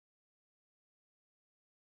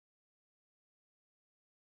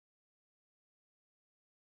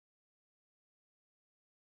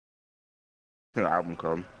The album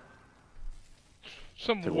called.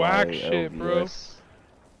 Some whack shit, bro.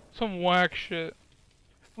 Some whack shit.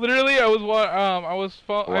 Literally, I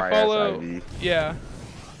follow. Yeah.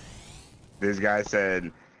 This guy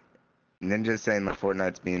said, Ninja's saying the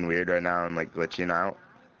Fortnite's being weird right now and like glitching out.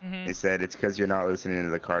 He said it's because you're not listening to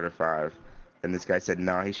the Carter 5. And this guy said,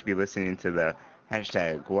 no, he should be listening to the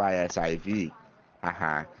hashtag YSIV.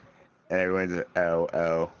 Haha. And everyone's L,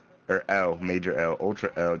 or L, major L,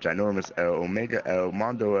 ultra L, ginormous L, omega L,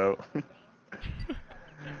 mondo L.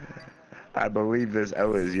 I believe this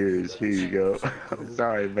L is yours. Here you go. I'm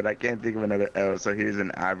sorry, but I can't think of another L, so here's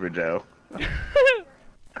an average L.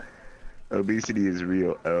 Obesity is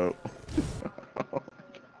real L.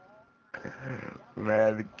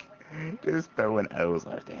 Man, just throwing L's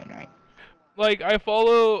left and right. Like, I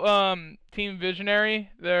follow Team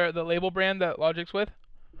Visionary, they're the label brand that Logic's with.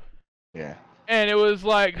 Yeah. And it was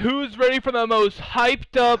like, who's ready for the most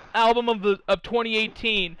hyped up album of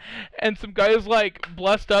 2018? And some guys like,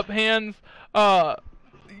 blessed up hands, Young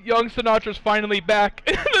Sinatra's finally back.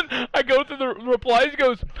 And then I go through the replies, he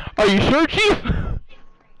goes, are you sure, Chief?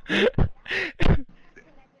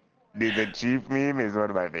 Dude, the Chief meme is one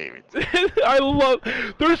of my favorites. I love.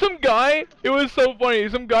 There's some guy. It was so funny.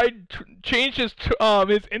 Some guy changed his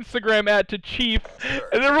Instagram ad to Chief,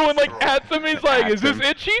 and everyone like adds him. He's like, "Is this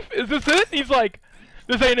it, Chief? Is this it?" He's like,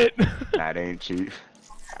 "This ain't it." That ain't Chief.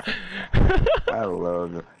 I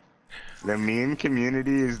love it. The meme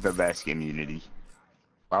community is the best community.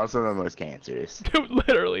 Also the most cancerous. Dude,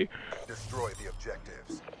 literally. Destroy the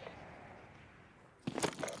objectives.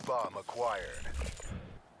 Bomb acquired.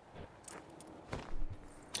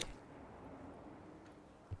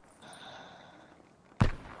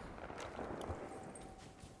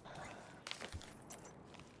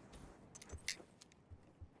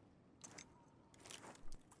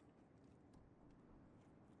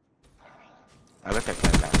 I look at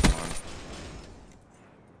that one.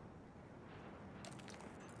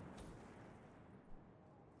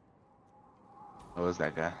 What was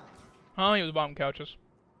that guy? Oh, he was bombing couches.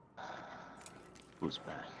 Who's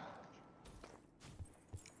back?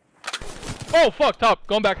 Oh fuck! Top,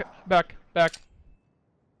 going back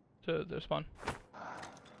to their spawn.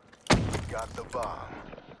 Got the bomb.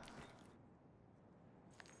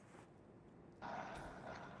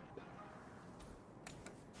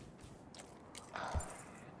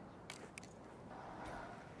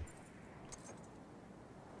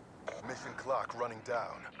 Mission clock running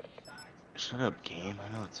down. Shut up, game. I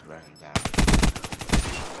know it's running down.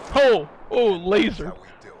 Oh, laser. That's how we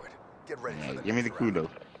do it. Get ready for the Give me the kudo.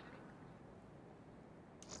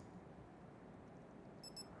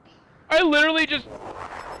 I literally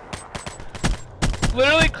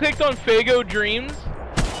clicked on Fago Dreams,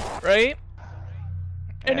 right?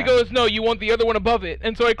 And it goes, no, you want the other one above it.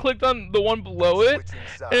 And so I clicked on the one below it,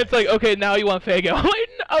 and it's like, okay, now you want Fago. I'm like,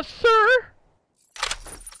 sir.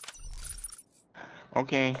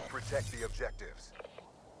 Okay. Protect the objectives.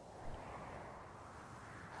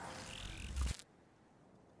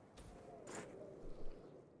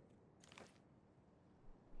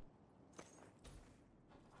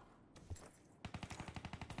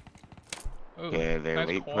 Ooh, Okay, they're nice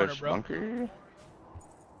late corner, push bro. bunker.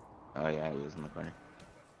 Oh yeah, he was in the corner.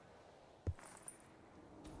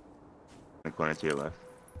 The corner to your left.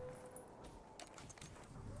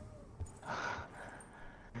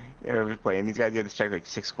 Yeah, we're playing. These guys get to check like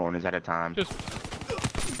 6 corners at a time. Just.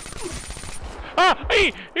 Ah!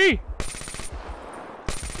 Hey!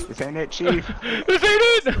 This ain't it, Chief. This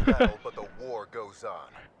ain't it! Battle, but the war goes on.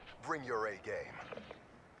 Bring your A game.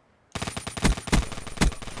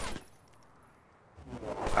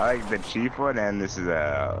 I like the Chief one, and this is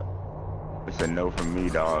a no from me,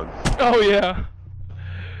 dog. Oh yeah.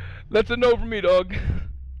 That's a no from me, dog.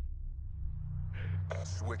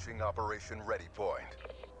 Switching operation ready point.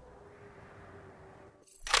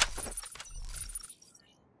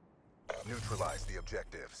 Neutralize the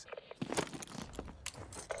objectives.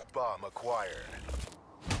 Bomb acquired.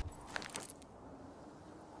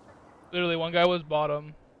 Literally, one guy was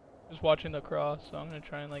bottom, just watching the cross, so I'm gonna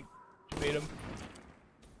try and like bait him.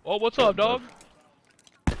 Oh, what's up, dog?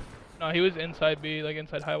 No, he was inside B, like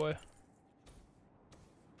inside highway.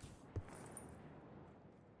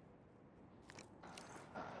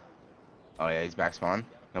 Oh yeah, he's back spawn.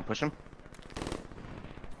 Don't push him.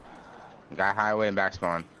 Guy highway and back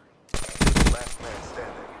spawn. Last man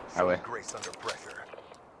standing. Highway. Grace under pressure.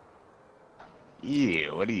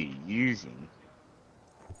 Ew, what are you using?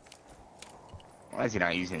 Why is he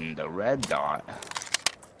not using the red dot?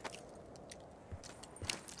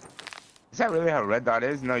 Is that really how red dot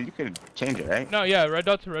is? No, you could change it, right? No, yeah, red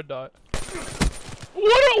dot's a red dot.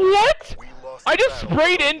 What? We lost I just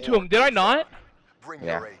sprayed into him, did I not? Bring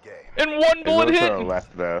Yeah. your A game. And one bullet It was a hit. little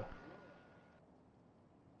left though.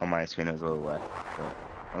 On my screen it was a little left. But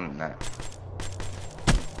other than that.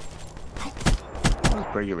 That was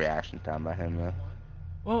pretty good reaction time by him though.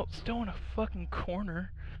 Well, still in a fucking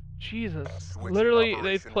corner. Jesus. Switching Literally, they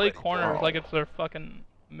operation play ready. corners Oh. like it's their fucking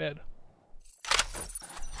mid.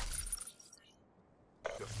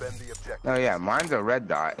 Defend the objective. Oh yeah, mine's a red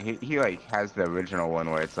dot. He like has the original one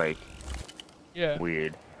where it's like Yeah.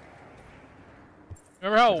 weird.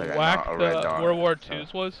 Remember how It's like whack a red the dot, World War so.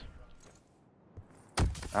 II's was?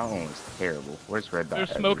 That one was terrible. Where's red dot? They're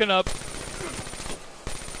ever? smoking up.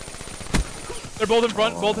 They're both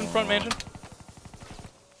in front mansion.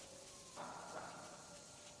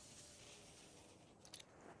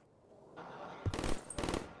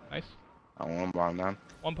 Nice. I want one bomb down.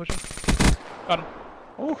 One pushing. Got him.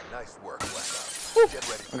 Oof. Nice work, Blackout. Get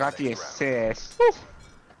ready for I got the next round. assist.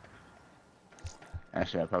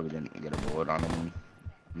 Actually, I probably didn't get a bullet on him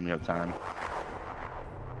in real time.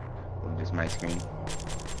 Just my screen.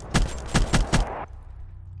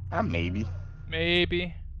 Maybe.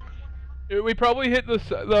 Maybe. We probably hit the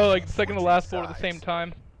like second to last bullet at the same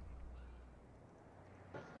time.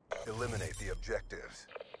 Eliminate the objectives.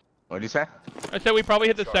 What'd you say? I said we probably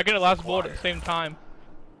hit the second to last bullet at the same time.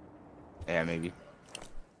 Yeah, maybe.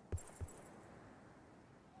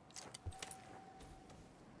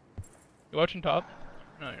 You watching top?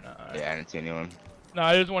 No, you're not. Alright. Yeah, I didn't see anyone. No,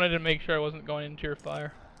 I just wanted to make sure I wasn't going into your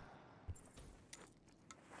fire.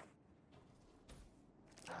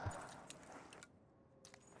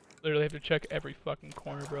 Literally have to check every fucking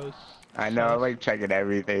corner, bros. I know, I'm like checking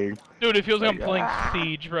everything. Dude, it feels like I'm Like, playing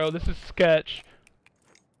Siege, bro. This is sketch.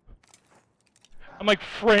 I'm like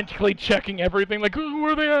frantically checking everything. Like,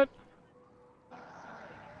 where are they at?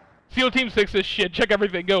 SEAL Team 6 is shit. Check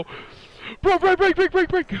everything. Go. Bro, break.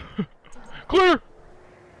 Clear.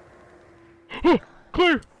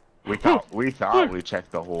 Clear. We thought we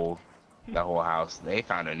checked the whole house. They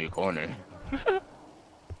found a new corner.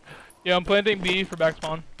 Yeah, I'm planting B for back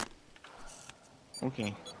spawn.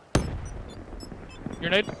 Okay.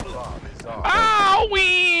 Grenade. Bomb is on.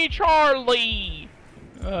 Owie, Charlie!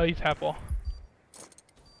 He's half wall.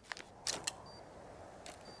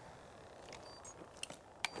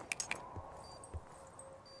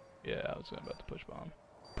 Yeah, I was about to push bomb.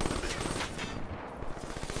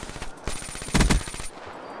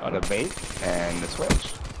 On the bait and the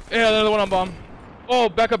switch. Yeah, another one on bomb. Oh,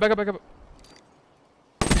 back up.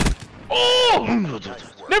 Oh!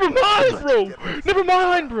 Never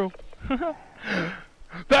mind, bro!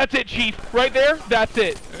 That's it, Chief. Right there, that's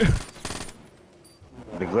it.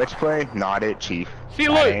 The glitch play, not it, Chief. See,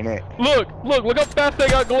 That look, ain't it. look how fast they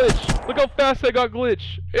got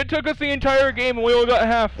glitch. It took us the entire game and we only got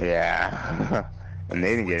half. Yeah. And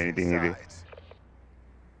they didn't get anything either. Sides.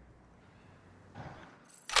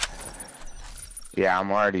 Yeah,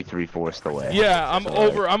 I'm already 3/4 away. Yeah, I'm So,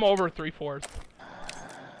 over 3/4.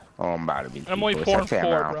 Oh, I'm about to be. I'm only 3/4. 4 I'd and say I'm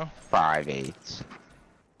 4, around bro. 5/8.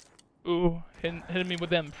 Ooh, hitting me with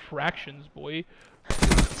them fractions, boy.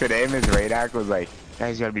 Today, Ms. Radak was like,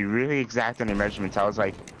 guys, you gotta be really exact on your measurements. I was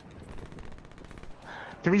like,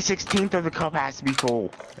 3/16 of the cup has to be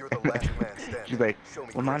full. You're the last man standing. She's like, Show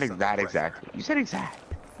me well, not grace under that pressure. exactly. You said exact.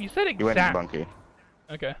 You said You went in the exact. bunker.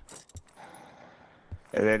 Okay.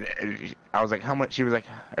 And then I was like, how much? She was like,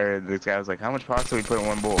 or this guy was like, how much pasta we put in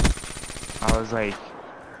one bowl? I was like,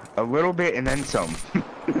 a little bit and then some.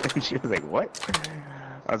 And she was like, what?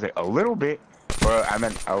 I was like, a little bit, or I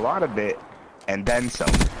meant a lot of bit and then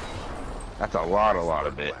some. That's a lot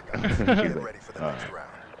of bit. She's Get like, ready for the next round.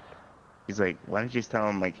 he's like, why don't you just tell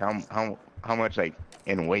him like how much like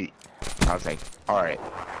in weight? I was like, all right.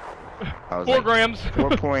 I was 4 like, grams. 4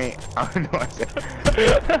 point. Oh no,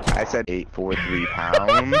 I said 843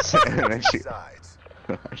 pounds, and then Sides.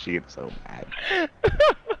 she gets so mad.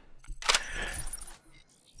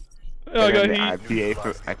 Oh, I got And heat.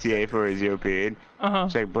 then I TA for a 0 period.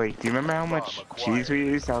 She's like, Blake, do you remember how much cheese we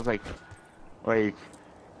used? I was like,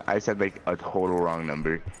 I said like a total wrong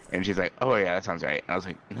number, and she's like, oh yeah, that sounds right. I was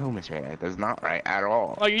like, no, Miss Ray, that's not right at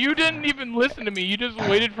all. Like, you didn't even listen to me. You just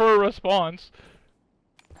waited for a response.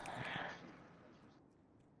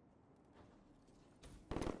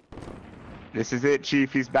 This is it,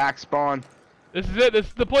 Chief. He's back spawn. This is it. This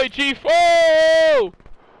is the play, Chief. Oh!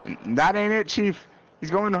 That ain't it, Chief.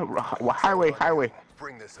 He's going to highway.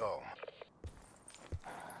 Bring this home.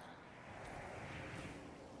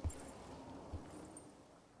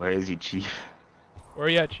 Where is he, Chief? Where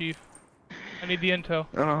you at, Chief? I need the intel.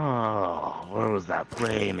 Oh, where was that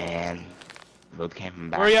play, man? Both came from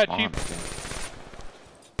back. Where you at, spawn. Chief?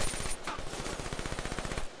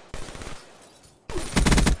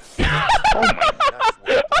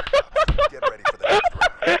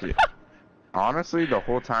 Honestly, the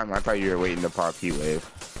whole time I thought you were waiting to pop heat wave.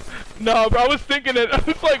 No, bro, I was thinking it. I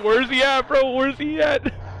was like, where's he at, bro? Where's he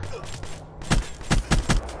at?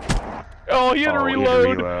 Oh, he had to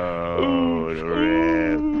reload.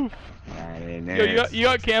 Ooh. Yo, you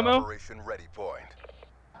got camo? Operation ready point.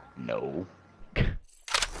 No.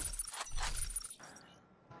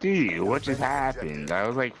 Dude, what just happened? I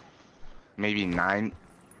was like, maybe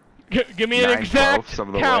Give me an exact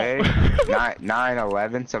of the count. way.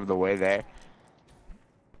 9/11ths of the way there.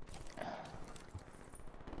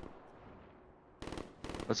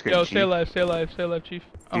 Let's go, Yo, Chief. stay alive, Chief.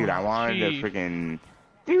 Dude, Oh, I wanted Chief. to freaking...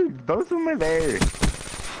 Dude, both of them are there.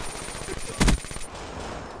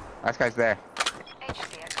 Last guy's there.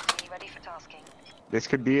 HCXD ready for tasking. This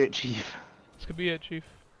could be it, Chief. This could be it, Chief.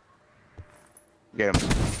 Get him.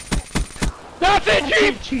 That's it,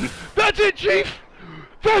 Chief! Chief. That's it, Chief!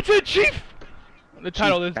 That's it, Chief! The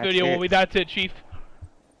title of this that's video will it. be That's It, Chief.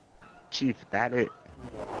 Chief, that it.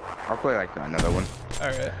 I'll play like another one.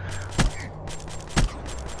 Alright.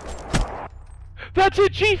 That's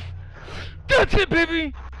it, Chief! That's it,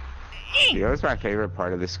 baby! You know what's my favorite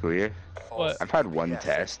part of the school year? What? I've had one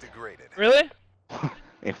test. Degraded. Really?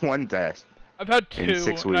 In one test. I've had two, In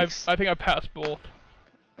 6 and weeks. I think I passed both.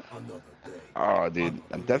 Oh, dude,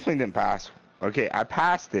 I definitely didn't pass. Okay, I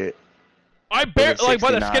passed it. I barely, With a like,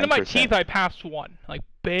 by the skin of my 69%. teeth, I passed one. Like,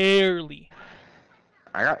 barely.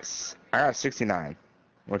 I got 69,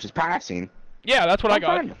 which is passing. Yeah, that's what I I'm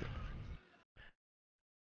got. fine.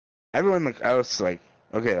 Everyone else, like,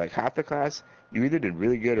 okay, like half the class, you either did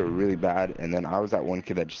really good or really bad, and then I was that one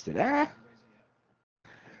kid that just did,